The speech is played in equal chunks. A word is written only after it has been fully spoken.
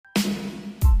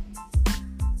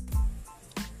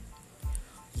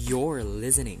You're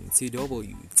listening to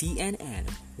WTNN,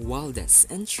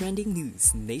 Wildest and Trending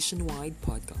News Nationwide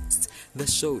Podcast, the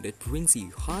show that brings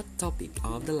you hot topic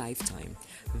of the lifetime.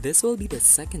 This will be the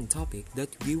second topic that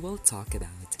we will talk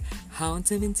about, how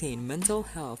to maintain mental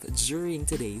health during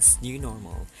today's new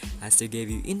normal. As to give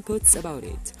you inputs about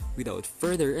it, without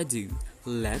further ado,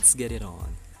 let's get it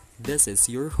on. This is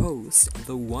your host,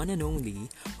 the one and only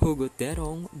Hugo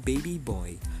Terong Baby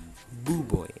Boy, Boo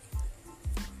Boy.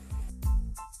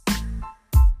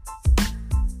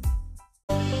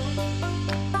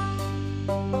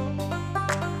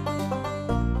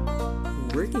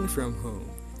 Working from home.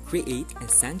 Create a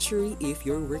sanctuary if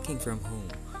you're working from home.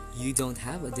 You don't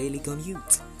have a daily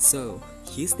commute, so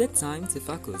use that time to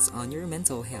focus on your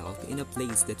mental health in a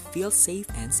place that feels safe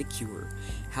and secure.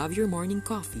 Have your morning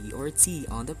coffee or tea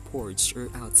on the porch or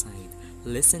outside.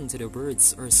 Listen to the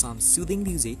birds or some soothing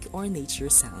music or nature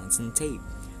sounds on tape.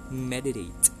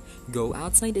 Meditate. Go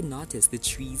outside and notice the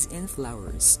trees and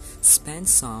flowers. Spend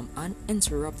some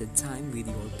uninterrupted time with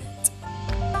your pet.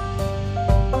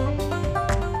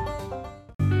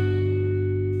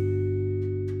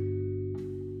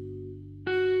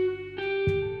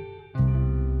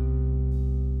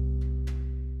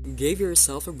 Give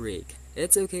yourself a break.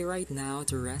 It's okay right now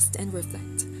to rest and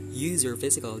reflect. Use your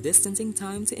physical distancing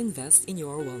time to invest in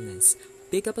your wellness.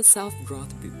 Pick up a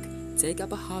self-growth book. Take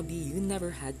up a hobby you never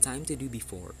had time to do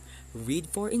before. Read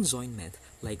for enjoyment,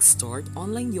 like start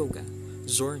online yoga,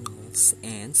 journals,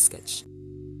 and sketch.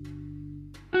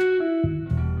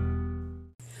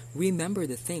 Remember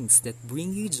the things that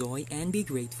bring you joy and be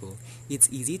grateful. It's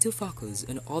easy to focus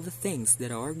on all the things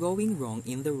that are going wrong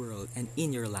in the world and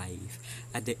in your life.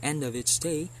 At the end of each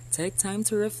day, take time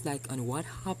to reflect on what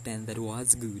happened that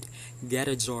was good. Get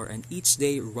a jar and each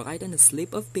day write on a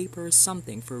slip of paper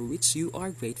something for which you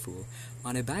are grateful.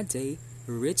 On a bad day,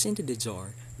 reach into the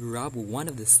jar, grab one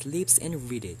of the slips and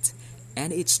read it.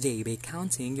 End each day by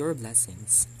counting your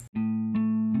blessings.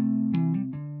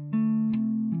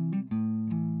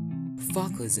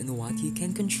 Focus on what you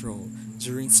can control.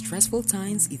 During stressful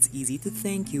times, it's easy to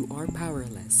think you are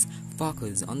powerless.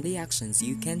 Focus on the actions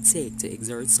you can take to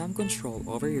exert some control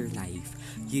over your life.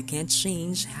 You can't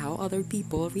change how other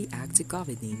people react to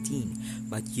COVID-19,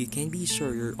 but you can be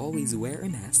sure you always wear a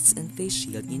mask and face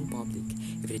shield in public.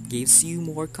 If it gives you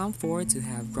more comfort to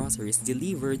have groceries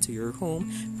delivered to your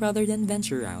home rather than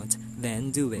venture out,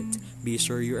 then do it. Be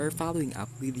sure you are following up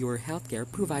with your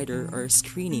healthcare provider or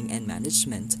screening and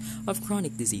management of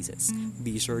chronic diseases.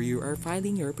 Be sure you are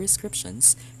filing your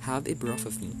prescriptions, have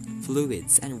ibuprofen,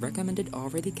 fluids, and recommended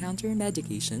over-the-counter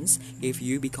medications if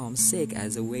you become sick,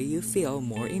 as a way you feel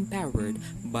more empowered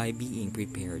by being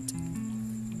prepared.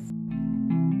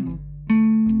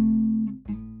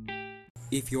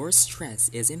 If your stress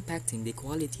is impacting the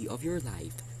quality of your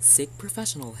life, seek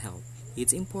professional help.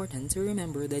 It's important to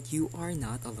remember that you are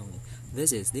not alone.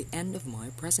 This is the end of my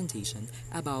presentation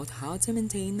about how to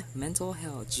maintain mental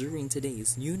health during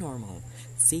today's new normal.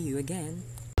 See you again!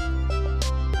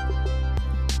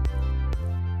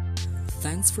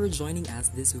 Thanks for joining us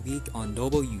this week on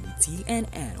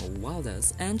WTNN,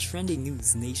 Wildest and Trending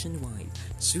News Nationwide.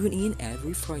 Tune in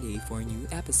every Friday for new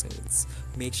episodes.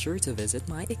 Make sure to visit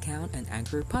my account on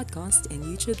Anchor Podcast and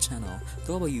YouTube channel,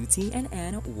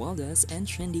 WTNN, Wildest and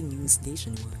Trending News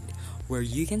Nationwide, where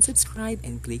you can subscribe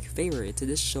and click favorite to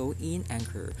the show in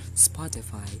Anchor,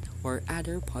 Spotify, or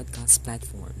other podcast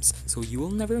platforms, so you will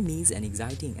never miss an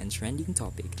exciting and trending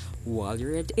topic. While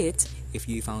you're at it, if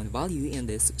you found value in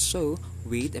this show,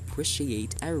 we'd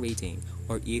appreciate a rating,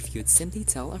 or if you'd simply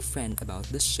tell a friend about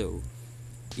the show.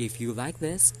 If you like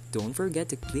this, don't forget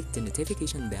to click the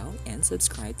notification bell and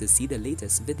subscribe to see the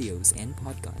latest videos and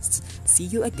podcasts. See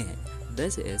you again.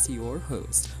 This is your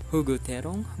host, Hugo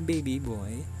Terong Baby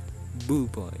Boy, Boo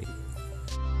Boy.